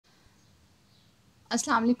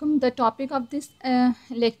Assalamu alaikum. The topic of this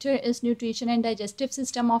lecture is nutrition and digestive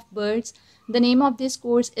system of birds. The name of this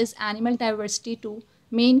course is Animal Diversity 2.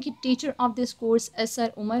 Teacher of this course is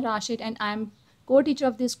Sir Umar Rashid, and I am co-teacher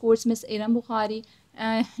of this course, Miss Iram Bukhari,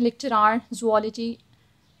 lecturer zoology,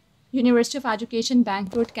 University of Education,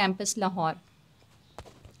 Bank Road Campus, Lahore.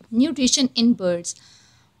 Nutrition in birds.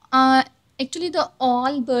 uh, Actually, the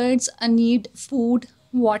all birds need food,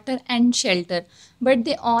 water and shelter, but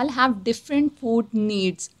they all have different food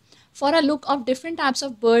needs. For a look of different types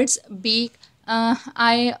of birds beak,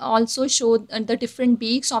 I also showed the different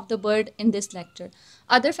beaks of the bird in this lecture.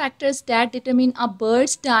 Other factors that determine a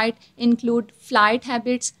bird's diet include flight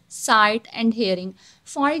habits, sight and hearing.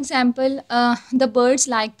 For example, the birds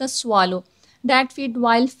like the swallow that feed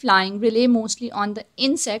while flying rely mostly on the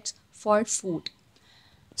insects for food.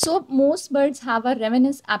 So most birds have a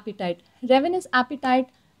ravenous appetite. Ravenous appetite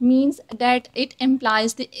means that it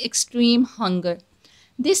implies the extreme hunger.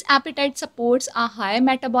 This appetite supports a high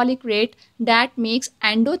metabolic rate that makes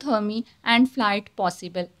endothermy and flight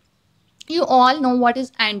possible. You all know what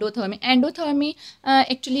is endothermy. Endothermy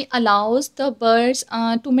actually allows the birds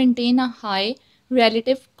to maintain a high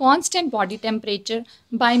relative constant body temperature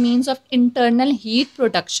by means of internal heat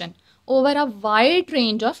production over a wide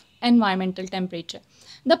range of environmental temperature.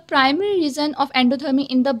 The primary reason of endothermy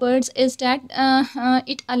in the birds is that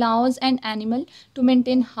it allows an animal to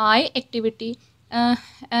maintain high activity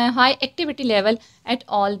level at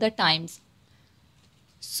all the times.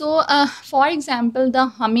 So, for example, the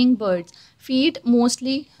hummingbirds feed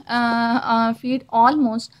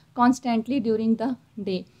almost constantly during the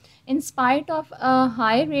day. In spite of a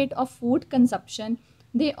high rate of food consumption,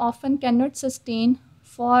 they often cannot sustain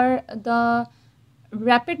for the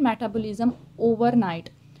rapid metabolism overnight,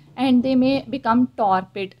 and they may become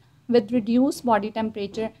torpid with reduced body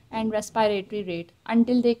temperature and respiratory rate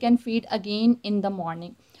until they can feed again in the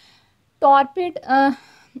morning. Torpid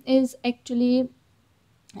is actually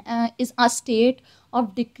is a state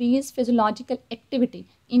of decreased physiological activity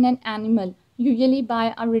in an animal, usually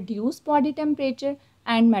by a reduced body temperature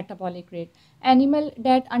and metabolic rate. Animal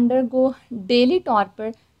that undergo daily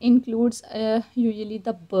torpor includes usually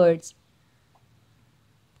the birds.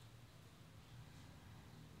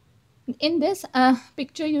 In this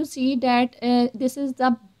picture, you see that this is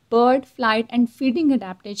the bird flight and feeding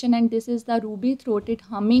adaptation, and this is the ruby-throated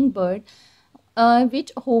hummingbird,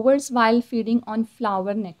 which hovers while feeding on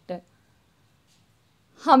flower nectar.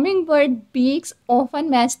 Hummingbird beaks often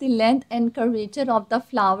match the length and curvature of the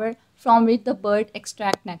flower from which the bird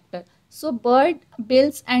extract nectar. So bird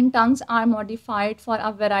bills and tongues are modified for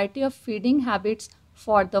a variety of feeding habits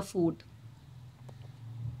for the food.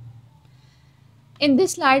 In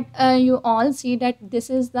this slide, you all see that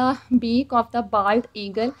this is the beak of the bald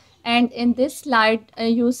eagle, and in this slide,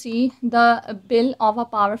 you see the bill of a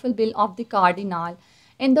powerful bill of the cardinal.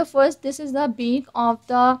 In the first, this is the beak of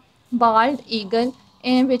the bald eagle,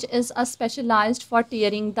 in which is a specialized for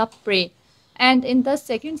tearing the prey. And in the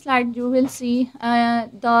second slide, you will see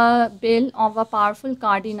the bill of a powerful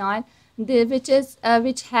cardinal,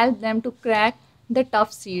 which help them to crack the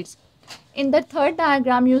tough seeds. In the third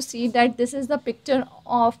diagram, you see that this is the picture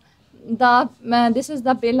of this is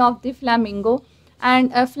the bill of the flamingo,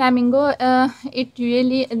 and a flamingo, it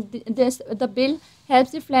really this the bill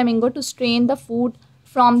helps the flamingo to strain the food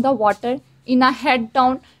from the water in a head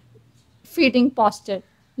down feeding posture.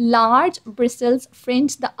 Large bristles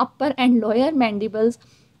fringe the upper and lower mandibles.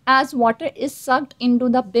 As water is sucked into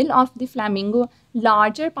the bill of the flamingo,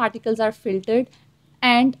 larger particles are filtered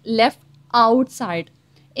and left outside.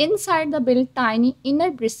 Inside the bill, tiny inner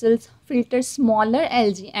bristles filter smaller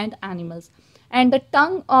algae and animals, and the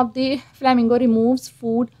tongue of the flamingo removes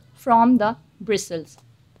food from the bristles.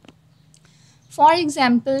 For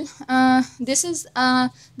example, this is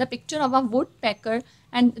the picture of a woodpecker,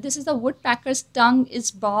 and this is the woodpecker's tongue is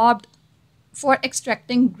barbed for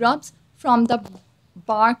extracting grubs from the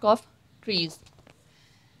bark of trees.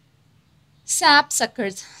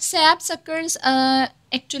 Sapsuckers. Sapsuckers are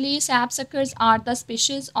the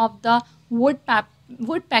species of the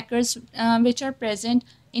woodpeckers which are present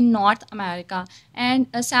in North America.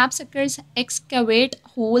 And sapsuckers excavate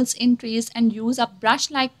holes in trees and use a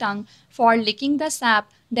brush-like tongue for licking the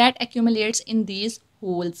sap that accumulates in these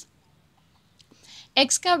holes.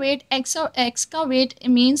 Excavate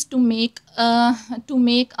means to make a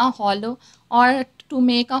hollow or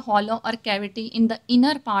cavity in the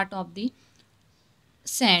inner part of the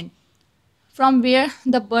sand from where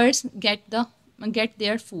the birds get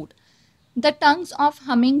their food. The tongues of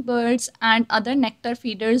hummingbirds and other nectar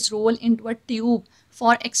feeders roll into a tube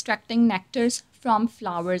for extracting nectars from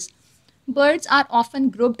flowers. Birds are often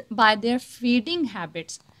grouped by their feeding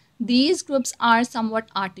habits. These groups are somewhat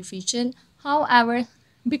artificial, however,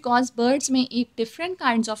 because birds may eat different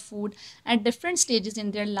kinds of food at different stages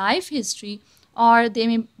in their life history, or they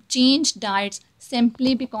may change diets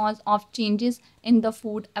simply because of changes in the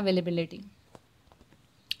food availability.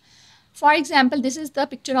 For example, this is the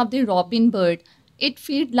picture of the robin bird. It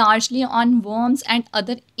feeds largely on worms and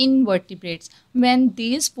other invertebrates when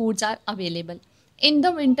these foods are available. In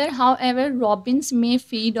the winter, however, robins may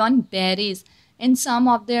feed on berries. In some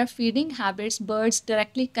of their feeding habits, birds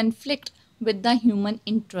directly conflict with the human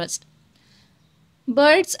interest.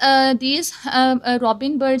 Robin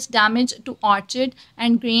birds damage to orchard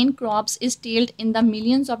and grain crops is tailed in the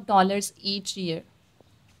millions of dollars each year.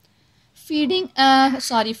 Flocking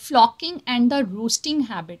and the roosting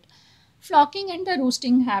habit. Flocking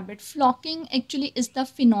actually is the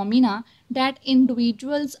phenomena that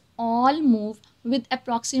individuals all move with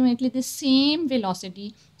approximately the same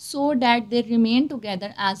velocity so that they remain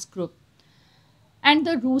together as group. And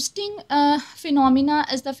the roosting phenomena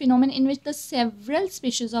is the phenomenon in which the several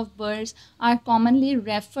species of birds are commonly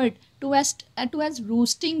referred to as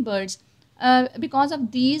roosting birds. Because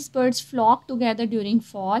of these birds flock together during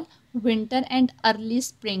fall, winter, and early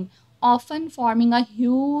spring, often forming a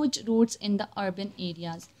huge roots in the urban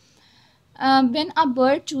areas. When a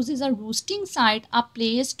bird chooses a roosting site, a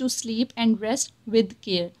place to sleep and rest with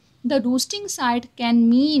care, the roosting site can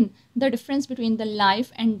mean the difference between the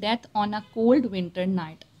life and death on a cold winter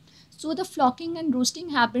night. So, the flocking and roosting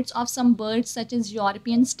habits of some birds, such as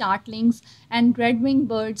European starlings and red winged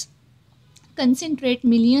birds, concentrate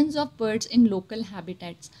millions of birds in local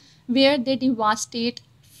habitats where they devastate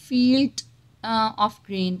fields of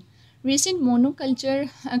grain. Recent monoculture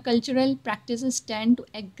cultural practices tend to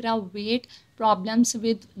aggravate problems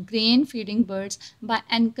with grain feeding birds by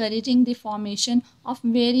encouraging the formation of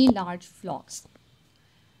very large flocks.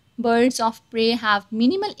 Birds of prey have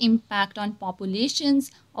minimal impact on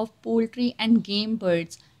populations of poultry and game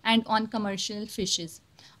birds and on commercial fishes.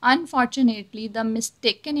 Unfortunately, the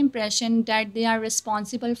mistaken impression that they are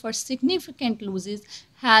responsible for significant losses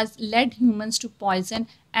has led humans to poison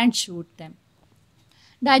and shoot them.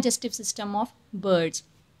 Digestive system of birds.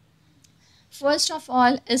 First of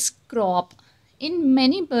all is crop. In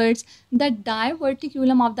many birds, the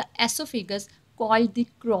diverticulum of the esophagus called the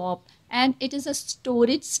crop, and it is a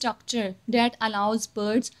storage structure that allows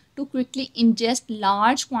birds to quickly ingest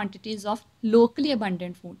large quantities of locally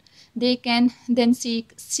abundant food. They can then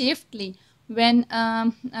seek safely when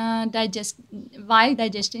digest while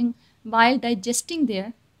digesting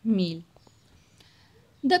their meal.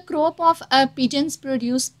 The crop of pigeons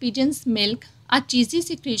produce pigeon's milk, a cheesy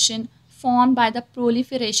secretion formed by the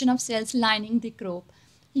proliferation of cells lining the crop.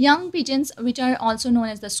 Young pigeons, which are also known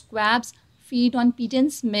as the squabs, feed on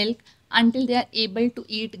pigeon's milk until they are able to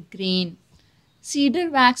eat grain.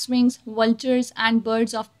 Cedar waxwings, vultures, and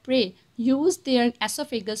birds of prey use their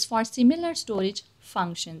esophagus for similar storage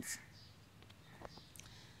functions.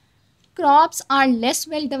 Crops are less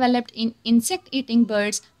well developed in insect eating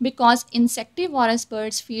birds because insectivorous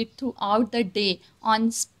birds feed throughout the day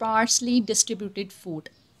on sparsely distributed food.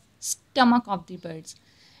 Stomach of the birds.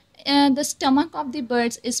 The stomach of the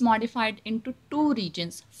birds is modified into two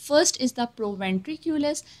regions. First is the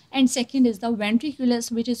proventriculus, and second is the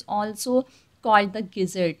ventriculus, which is also called the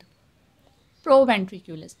gizzard.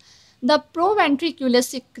 Proventriculus. The proventriculus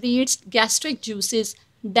secretes gastric juices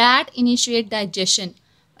that initiate digestion,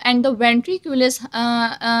 and ventriculus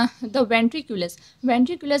is,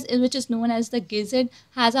 which is known as the gizzard,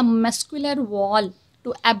 has a muscular wall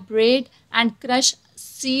to abrade and crush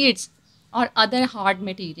seeds or other hard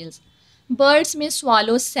materials. Birds may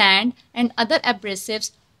swallow sand and other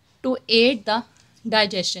abrasives to aid the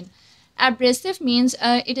digestion. Abrasive means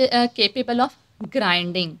it is capable of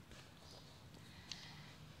grinding.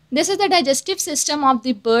 This is the digestive system of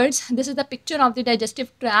the birds. This is the picture of the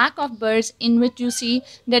digestive tract of birds, in which you see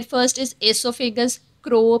that first is esophagus,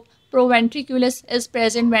 crop, proventriculus is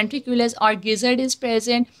present, ventriculus or gizzard is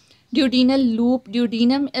present, duodenal loop,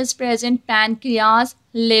 duodenum is present, pancreas,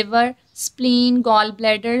 liver, spleen,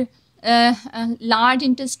 gallbladder, large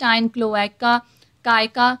intestine, cloaca,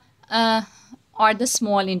 caeca, or the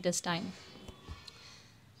small intestine.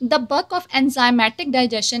 The bulk of enzymatic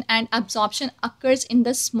digestion and absorption occurs in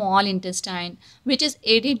the small intestine, which is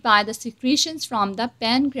aided by the secretions from the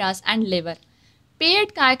pancreas and liver.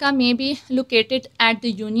 Paired caeca may be located at the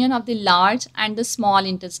union of the large and the small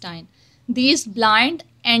intestine. These blind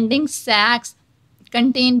ending sacs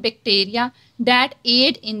contain bacteria that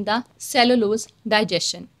aid in the cellulose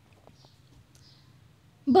digestion.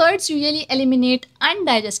 Birds usually eliminate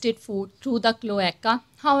undigested food through the cloaca.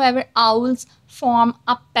 However, owls form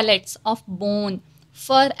a pellets of bone,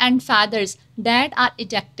 fur, and feathers that are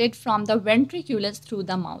ejected from the ventriculus through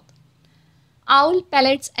the mouth. Owl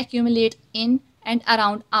pellets accumulate in and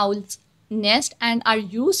around owls' nest and are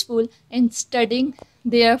useful in studying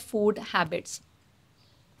their food habits.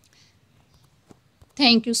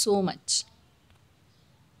 Thank you so much.